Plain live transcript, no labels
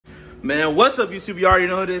Man, what's up, YouTube? You already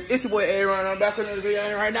know this. It's your boy Aaron. I'm back with another video.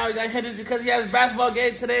 And right now, we got Hendrix because he has a basketball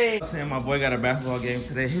game today. I'm saying my boy got a basketball game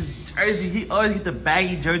today. His jersey, he always get the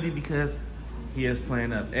baggy jersey because he is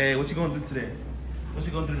playing up. Hey, what you gonna do today? What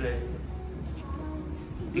you gonna do today?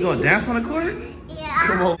 You gonna dance on the court? Yeah.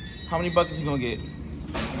 Come on. How many buckets you gonna get?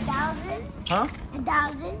 1,000. Huh?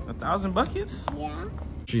 1,000. 1,000 buckets? Yeah.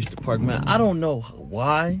 Streets the park, man. I don't know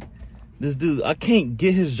why this dude, I can't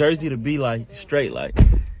get his jersey to be like straight. Like,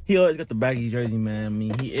 he always got the baggy jersey, man. I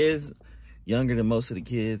mean, he is younger than most of the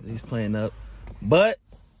kids. He's playing up, but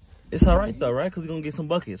it's all right though, right? Because he's gonna get some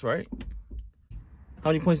buckets, right? How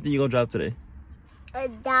many points do you gonna drop today?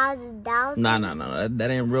 1,000. Nah.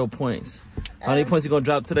 That ain't real points. How many points you gonna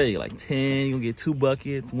drop today? Like 10. You gonna get 2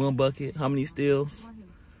 buckets, 1 bucket. How many steals?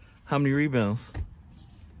 How many rebounds?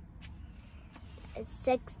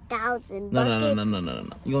 6,000 No.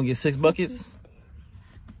 buckets. You gonna get 6 buckets?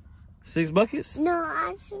 6 buckets? No,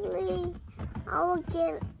 actually, I will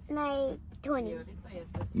get like 20.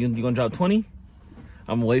 You gonna drop 20?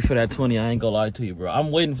 I'm waiting for that 20. I ain't gonna lie to you, bro. I'm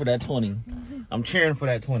waiting for that 20. I'm cheering for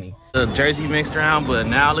that 20. The jersey mixed around, but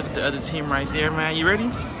now look at the other team right there, man. You ready?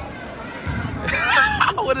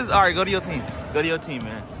 What is? All right, go to your team. Go to your team,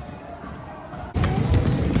 man.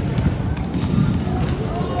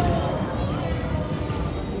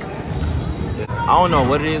 I don't know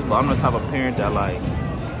what it is, but I'm the type of parent that, like,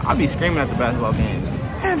 I be screaming at the basketball games.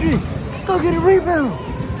 Hendrix, go get a rebound.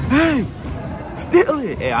 Hey, steal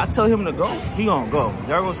it. Hey, I tell him to go, he gonna go.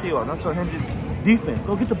 Y'all gonna see what I tell Hendrix, defense,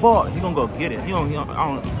 go get the ball. He gonna go get it. I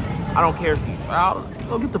don't care if he foul.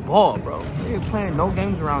 Go get the ball, bro. We ain't playing no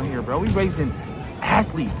games around here, bro. We raising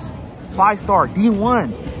athletes, 5-star,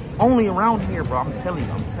 D1, only around here, bro. I'm telling you,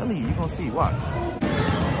 you gonna see. Watch.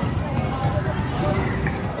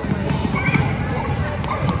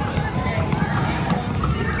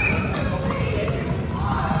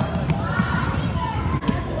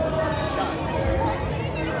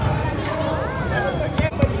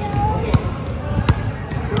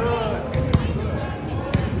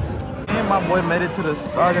 My boy made it to the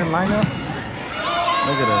starting lineup.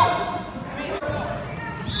 Look at that.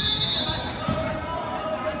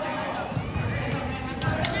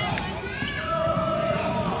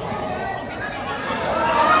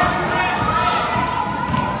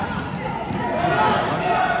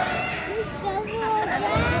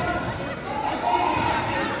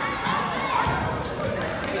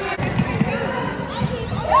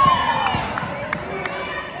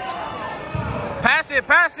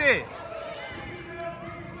 Pass it.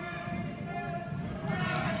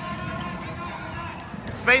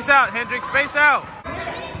 Space out, Hendrix, space out.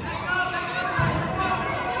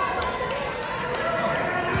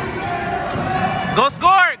 Go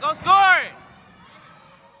score it, go score it.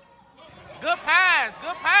 Good pass,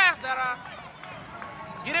 Dada.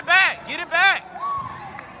 Get it back.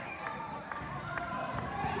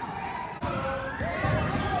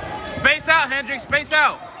 Space out, Hendrix, space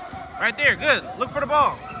out. Right there, good. Look for the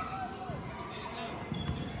ball.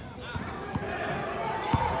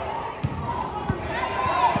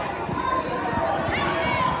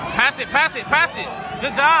 Pass it.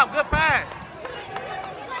 Good job, good pass.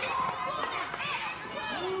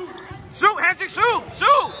 Shoot, Hendrix, shoot.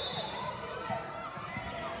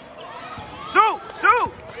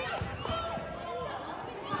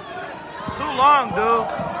 Too long, dude.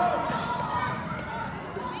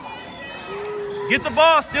 Get the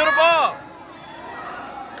ball, steal the ball.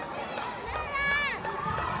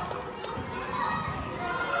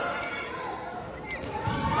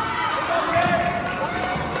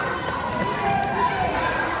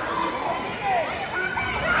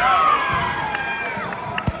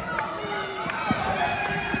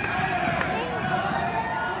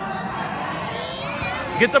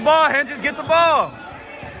 Get the ball, Hendrix, get the ball.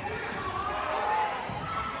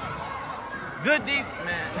 Good deep,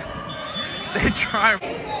 man. They try.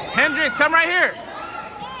 Hendrix, come right here.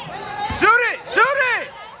 Shoot it. Steal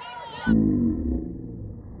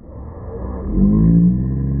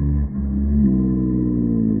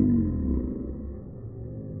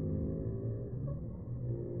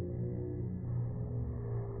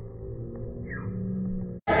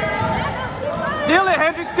it,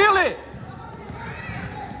 Hendrix, steal it.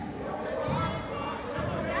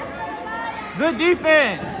 Good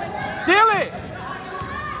defense. Steal it.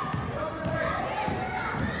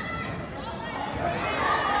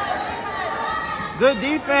 Good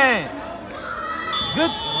defense.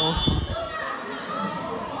 Good.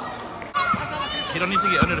 He don't need to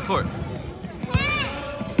get under the court.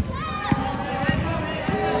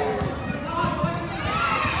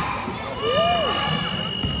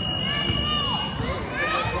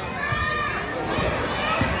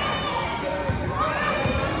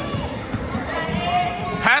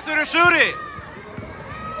 shoot it.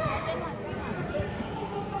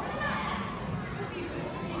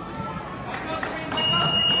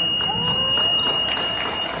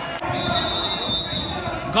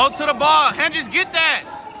 Go to the ball. Hendrix, get that.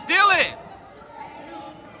 Steal it.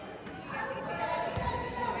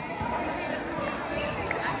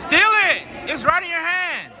 Steal it. It's right in your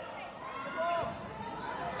hand.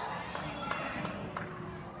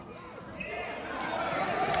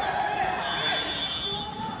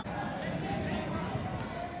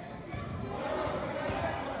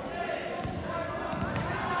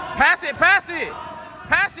 Pass it, pass it,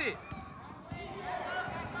 pass it.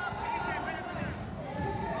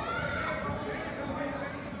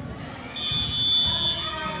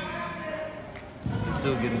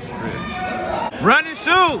 Still getting stripped. Run and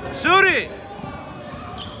shoot, shoot it.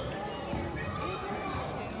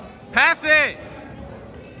 Pass it.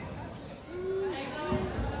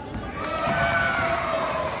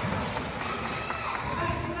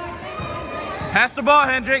 Pass the ball,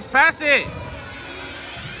 Hendrix, pass it.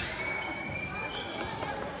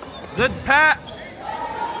 Good pass.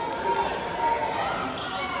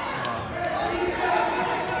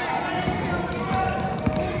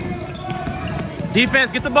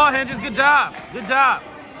 Defense, get the ball, Hendrix. Good job. Good job.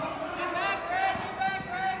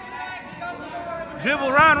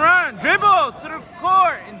 Dribble, run, run. Dribble to the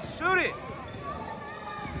court and shoot it.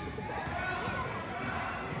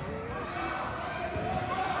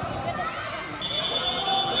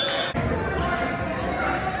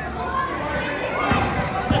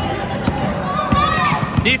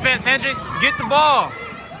 Defense, Hendrix, get the ball.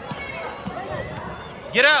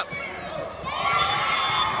 Get up.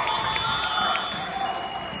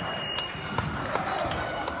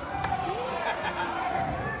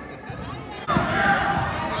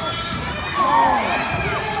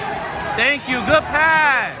 Thank you, good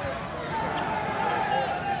pass.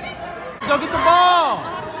 Go get the ball.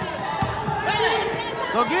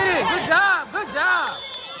 Go get it, good job, good job.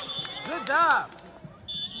 Good job.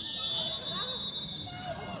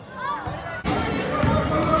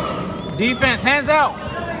 Defense, hands out.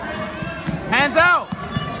 Hands out.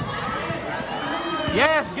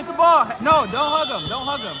 Yes, get the ball. No, don't hug him, don't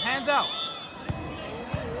hug him. Hands out.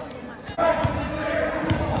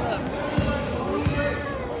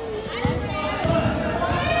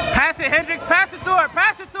 Pass it, Hendrix. Pass it to her.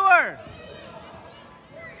 Pass it to her.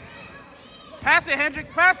 Pass it, Hendrix.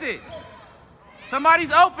 Pass it.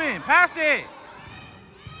 Somebody's open. Pass it.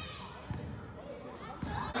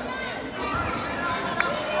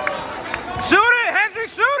 Shoot it,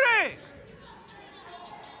 Hendrix. Shoot it.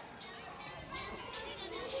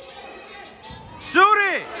 Shoot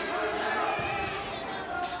it.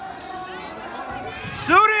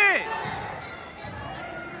 Shoot it.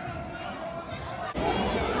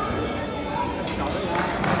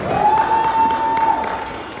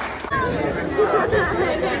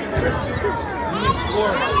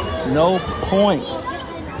 No points.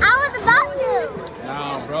 I was about to.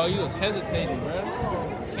 Nah, bro, you was hesitating, bro.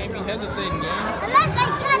 You can't be hesitating, man. Unless I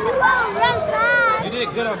got the ball run fast. You did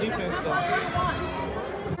good on defense, though.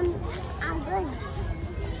 I'm good.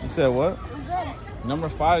 You said what? I'm good. Number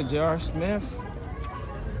 5, J.R. Smith.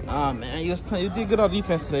 Ah, man, you did good on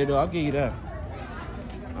defense today, though. I'll give you that.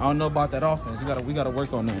 I don't know about that offense. We gotta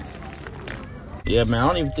work on that. Yeah, man, I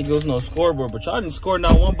don't even think it was no scoreboard, but y'all didn't score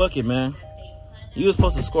not one bucket, man. You was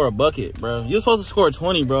supposed to score a bucket, bro. You was supposed to score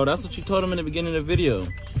 20, bro. That's what you told him in the beginning of the video.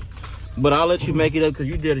 But I'll let you make it up because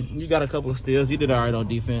you got a couple of steals. You did all right on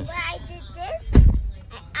defense. Where I did this,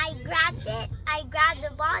 I grabbed it. I grabbed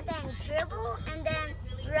the ball, then dribble, and then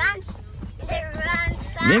run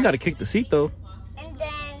fast. You ain't got to kick the seat, though. And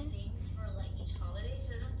then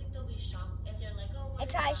I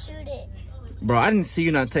try to shoot it. Bro, I didn't see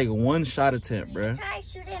you not take one shot attempt, bro. Try to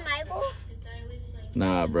shoot it, Michael.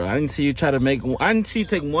 Nah, bro. I didn't see you try to make... I didn't see you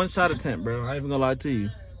take one shot attempt, bro. I ain't even gonna lie to you.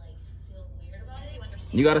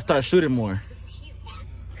 You gotta start shooting more.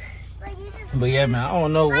 But yeah, man, I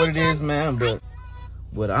don't know what it is, man,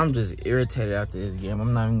 but I'm just irritated after this game.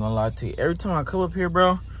 I'm not even gonna lie to you. Every time I come up here,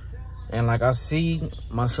 bro, and like I see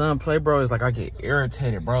my son play, bro, it's like I get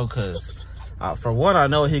irritated, bro, because for one, I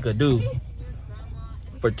know what he could do.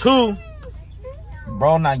 For two,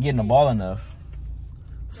 bro, not getting the ball enough.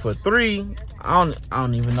 For 3, I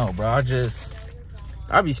don't even know, bro.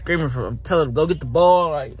 I be screaming for him, telling him go get the ball,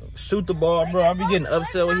 like shoot the ball, bro. I be getting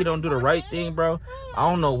upset when he don't do the right thing, bro. I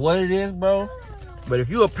don't know what it is, bro. But if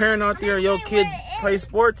you a parent out there, your kid play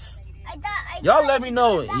sports, y'all let me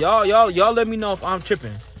know. Y'all let me know if I'm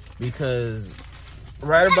tripping, because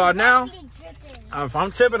right about now, if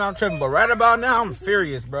I'm tripping, I'm tripping. But right about now, I'm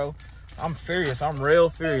furious, bro. I'm furious. I'm real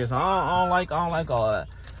furious. I don't like all that.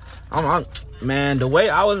 Man, the way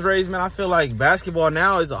I was raised, man, I feel like basketball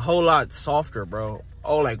now is a whole lot softer, bro.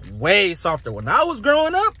 Oh, like way softer. When I was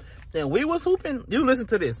growing up, then we was hooping. You listen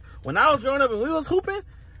to this. When I was growing up and we was hooping,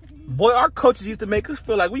 boy, our coaches used to make us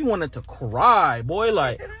feel like we wanted to cry, boy.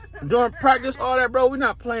 Like during practice, all that, bro. We're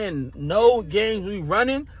not playing no games. We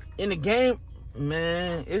running in the game,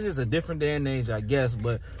 man. It's just a different day and age, I guess.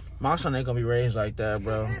 But my son ain't gonna be raised like that,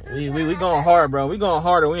 bro. We going hard, bro. We going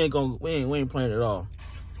harder. We ain't playing at all.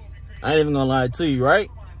 I ain't even gonna lie to you, right?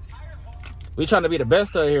 We trying to be the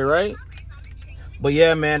best out here, right? But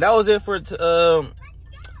yeah, man, that was it for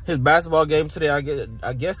his basketball game today. I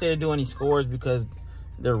guess they didn't do any scores because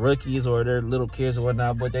they're rookies or they're little kids or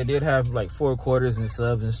whatnot. But they did have like 4 quarters and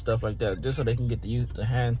subs and stuff like that, just so they can get the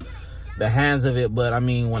hands of it. But I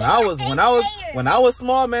mean, when I was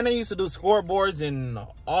small, man, they used to do scoreboards and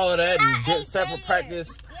all of that and get separate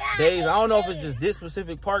practice days. I don't know if it's just this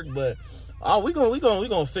specific park, but we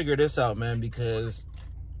gonna figure this out, man, because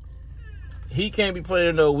he can't be playing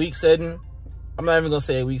in a weak setting. I'm not even gonna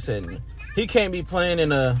say a weak setting. He can't be playing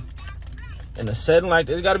in a setting like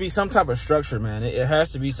this. There's got to be some type of structure, man. It has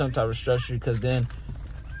to be some type of structure, because then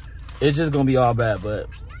it's just gonna be all bad. But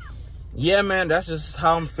yeah, man, that's just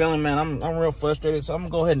how I'm feeling, man. I'm real frustrated, so I'm gonna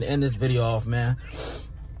go ahead and end this video off, man.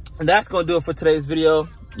 And that's gonna do it for today's video.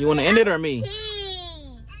 You want to end it or me?